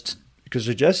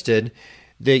suggested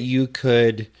that you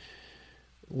could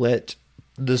let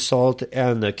the salt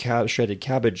and the shredded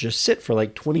cabbage just sit for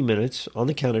like 20 minutes on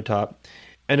the countertop,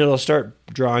 and it'll start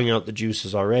drawing out the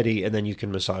juices already, and then you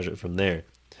can massage it from there.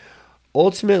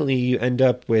 Ultimately, you end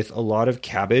up with a lot of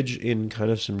cabbage in kind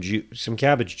of some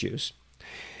cabbage juice.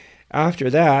 After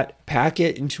that, pack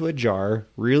it into a jar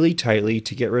really tightly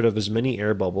to get rid of as many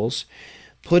air bubbles,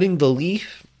 putting the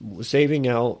leaf, saving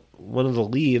out one of the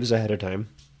leaves ahead of time,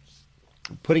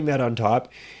 putting that on top,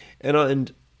 and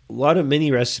a lot of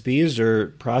many recipes or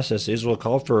processes will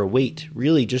call for a weight,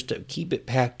 really just to keep it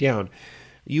packed down.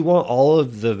 You want all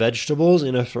of the vegetables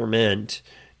in a ferment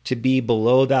to be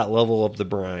below that level of the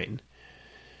brine.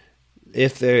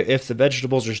 If the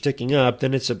vegetables are sticking up,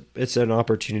 then it's an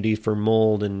opportunity for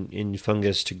mold and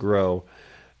fungus to grow,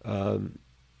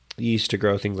 yeast to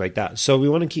grow, things like that. So we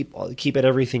want to keep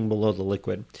everything below the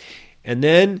liquid, and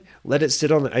then I let it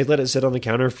sit on the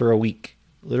counter for a week.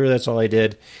 Literally, that's all I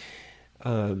did.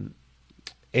 And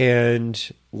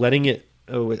letting it,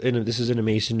 this is in a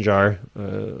mason jar,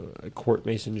 a quart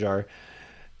mason jar,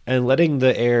 and letting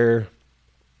the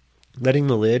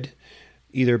lid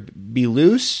either be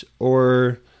loose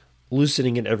or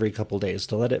loosening it every couple days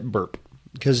to let it burp,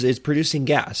 because it's producing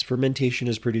gas. Fermentation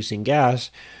is producing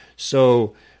gas,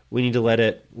 so we need to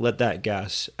let that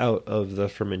gas out of the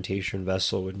fermentation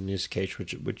vessel, in this case,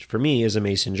 which for me is a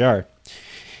mason jar.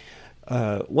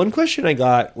 One question I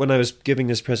got when I was giving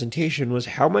this presentation was,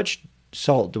 how much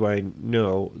salt do I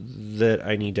know that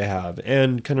I need to have?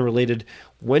 And kind of related,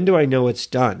 when do I know it's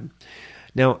done?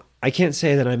 Now, I can't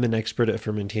say that I'm an expert at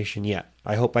fermentation yet.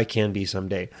 I hope I can be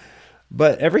someday.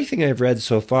 But everything I've read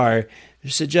so far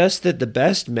suggests that the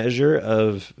best measure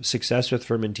of success with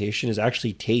fermentation is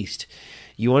actually taste.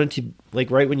 You want it to, like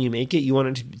right when you make it, you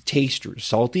want it to taste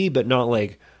salty, but not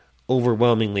like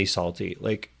overwhelmingly salty,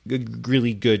 like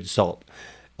really good salt.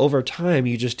 Over time,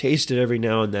 you just taste it every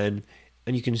now and then,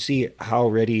 and you can see how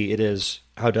ready it is,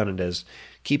 how done it is.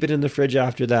 Keep it in the fridge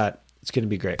after that. It's going to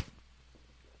be great.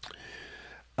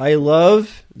 I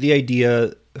love the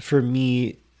idea, for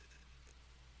me,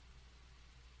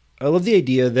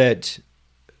 that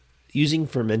using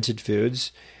fermented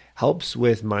foods helps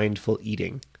with mindful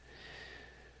eating.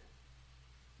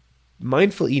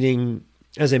 Mindful eating,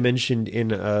 as I mentioned in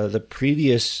the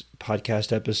previous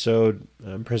podcast episode,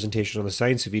 presentation on the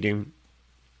science of eating,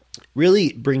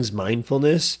 really brings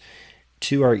mindfulness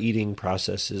to our eating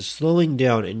processes, slowing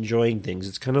down, enjoying things.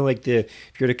 It's kind of like if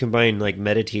you were to combine like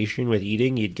meditation with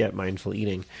eating, you'd get mindful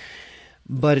eating.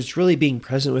 But it's really being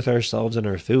present with ourselves and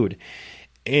our food.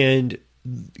 And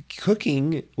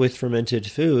cooking with fermented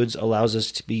foods allows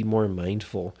us to be more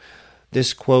mindful.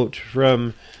 This quote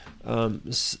from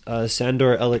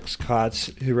Sandor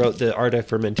Elix-Kotz, who wrote The Art of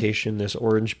Fermentation, this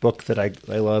orange book that I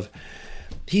love.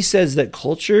 He says that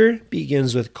culture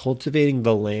begins with cultivating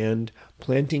the land,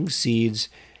 planting seeds,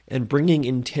 and bringing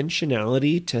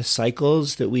intentionality to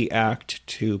cycles that we act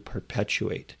to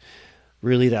perpetuate.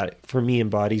 Really, that, for me,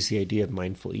 embodies the idea of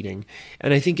mindful eating.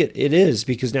 And I think it is,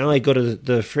 because now I go to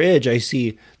the fridge, I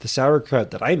see the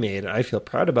sauerkraut that I made, I feel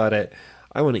proud about it,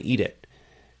 I want to eat it.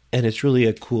 And it's really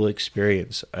a cool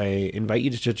experience. I invite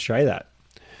you to try that.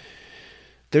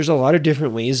 There's a lot of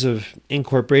different ways of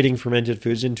incorporating fermented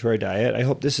foods into our diet. I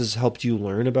hope this has helped you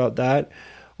learn about that.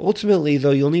 Ultimately,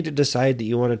 though, you'll need to decide that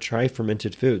you want to try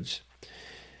fermented foods.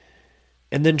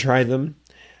 And then try them,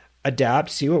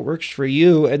 adapt, see what works for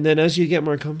you, and then as you get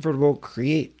more comfortable,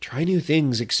 try new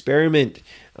things, experiment.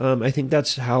 I think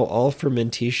that's how all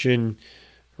fermentation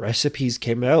recipes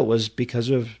came out, was because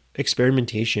of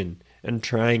experimentation and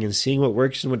trying and seeing what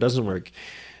works and what doesn't work.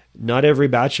 Not every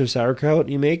batch of sauerkraut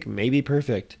you make may be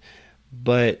perfect,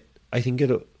 but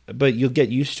you'll get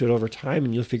used to it over time,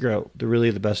 and you'll figure out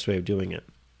the best way of doing it.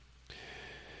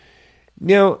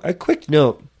 Now, a quick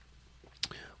note.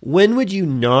 When would you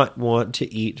not want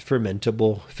to eat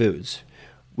fermentable foods?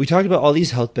 We talked about all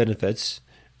these health benefits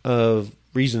of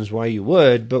reasons why you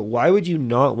would, but why would you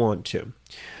not want to?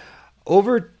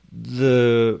 Over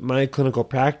my clinical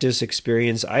practice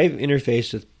experience, I've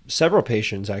interfaced with several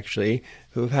patients actually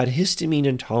who have had histamine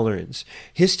intolerance.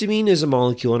 Histamine is a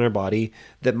molecule in our body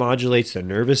that modulates the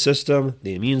nervous system,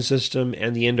 the immune system,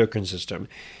 and the endocrine system.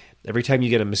 Every time you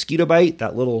get a mosquito bite,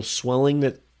 that little swelling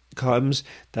that comes,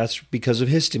 that's because of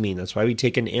histamine. That's why we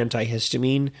take an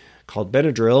antihistamine called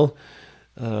Benadryl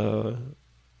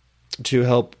to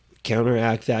help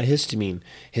counteract that histamine.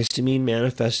 Histamine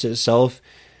manifests itself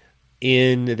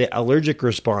in the allergic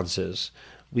responses.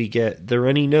 We get the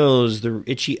runny nose, the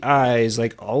itchy eyes,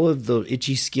 like all of the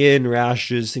itchy skin,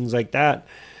 rashes, things like that.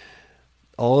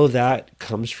 All of that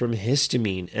comes from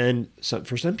histamine. And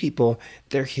for some people,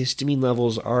 their histamine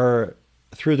levels are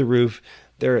through the roof.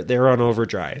 They're on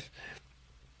overdrive.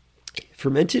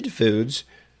 Fermented foods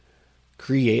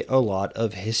create a lot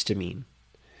of histamine.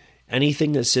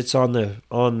 Anything that sits in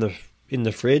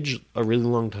the fridge a really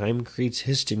long time creates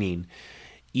histamine.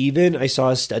 Even I saw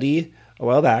a study a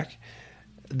while back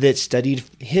that studied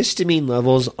histamine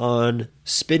levels on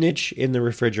spinach in the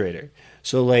refrigerator.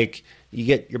 So like you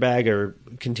get your bag or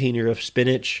container of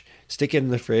spinach, stick it in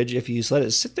the fridge. If you just let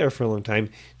it sit there for a long time,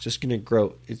 it's just going to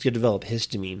grow. It's going to develop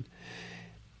histamine.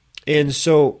 And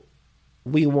so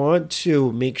we want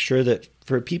to make sure that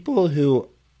for people who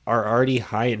are already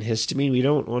high in histamine, we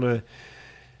don't want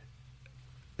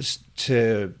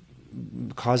to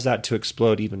cause that to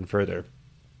explode even further.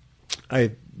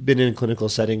 I've been in a clinical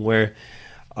setting where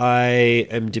I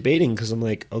am debating because I'm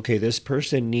like, okay, this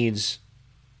person needs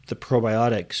the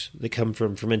probiotics that come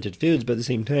from fermented foods, but at the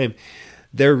same time,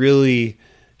 they're really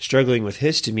struggling with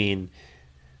histamine.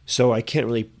 So I can't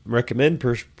really recommend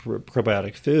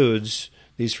probiotic foods,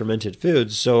 these fermented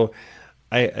foods. So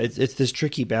it's this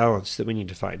tricky balance that we need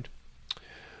to find.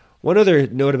 One other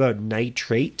note about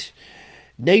nitrate.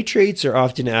 Nitrates are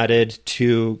often added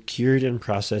to cured and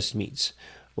processed meats.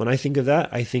 When I think of that,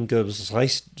 I think of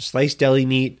sliced deli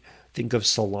meat, think of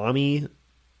salami,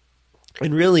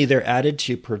 and really they're added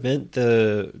to prevent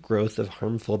the growth of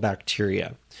harmful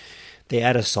bacteria. They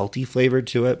add a salty flavor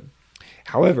to it.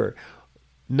 However,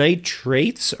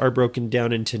 nitrates are broken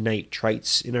down into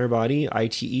nitrites in our body,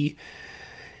 ITE,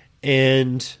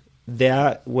 and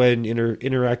that, when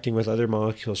interacting with other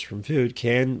molecules from food,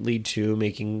 can lead to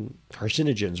making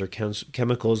carcinogens or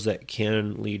chemicals that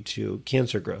can lead to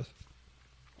cancer growth.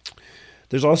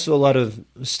 There's also a lot of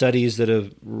studies that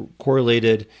have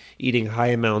correlated eating high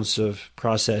amounts of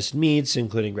processed meats,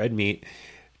 including red meat,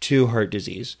 to heart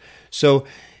disease. So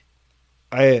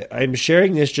I'm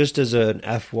sharing this just as an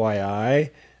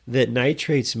FYI that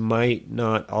nitrates might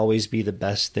not always be the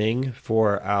best thing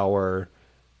for our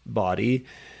body,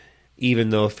 even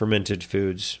though fermented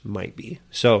foods might be.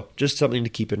 So just something to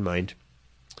keep in mind.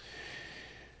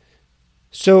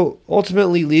 So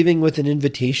ultimately, leaving with an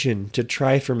invitation to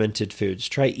try fermented foods,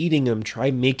 try eating them, try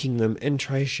making them, and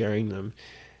try sharing them.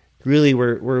 Really,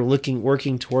 we're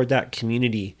working toward that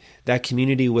community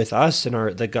with us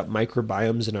and the gut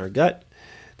microbiomes in our gut,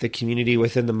 the community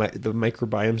within the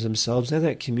microbiomes themselves, and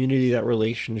that community, that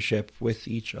relationship with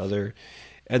each other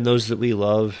and those that we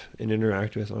love and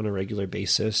interact with on a regular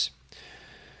basis.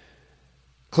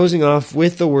 Closing off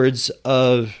with the words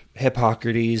of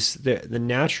Hippocrates, the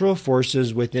natural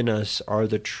forces within us are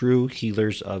the true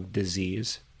healers of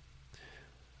disease.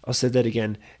 I'll say that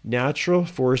again. Natural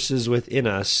forces within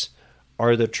us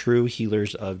are the true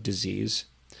healers of disease.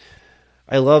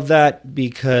 I love that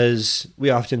because we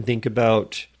often think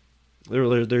about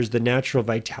there's the natural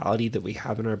vitality that we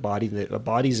have in our body, the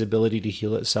body's ability to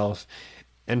heal itself.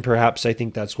 And perhaps I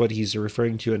think that's what he's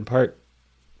referring to in part.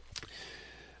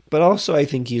 But also I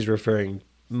think he's referring,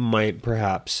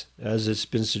 perhaps, as it's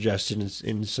been suggested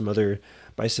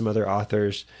by some other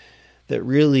authors, that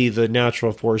really the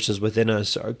natural forces within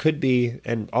us could be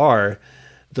and are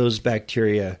those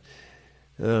bacteria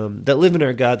that live in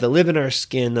our gut, that live in our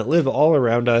skin, that live all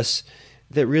around us,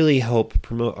 that really help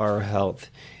promote our health.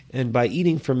 And by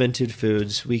eating fermented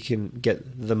foods, we can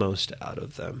get the most out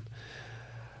of them.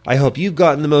 I hope you've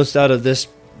gotten the most out of this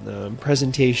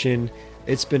presentation.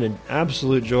 It's been an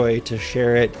absolute joy to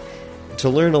share it, to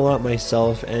learn a lot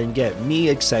myself, and get me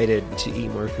excited to eat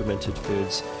more fermented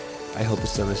foods. I hope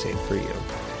it's done the same for you.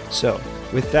 So,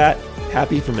 with that,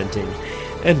 happy fermenting,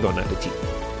 and bon appetit.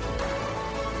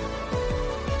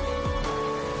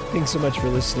 Thanks so much for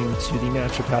listening to the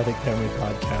Naturopathic Family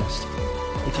Podcast.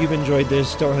 If you've enjoyed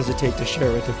this, don't hesitate to share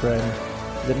it with a friend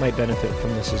that might benefit from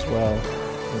this as well.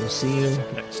 And we'll see you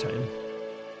next time.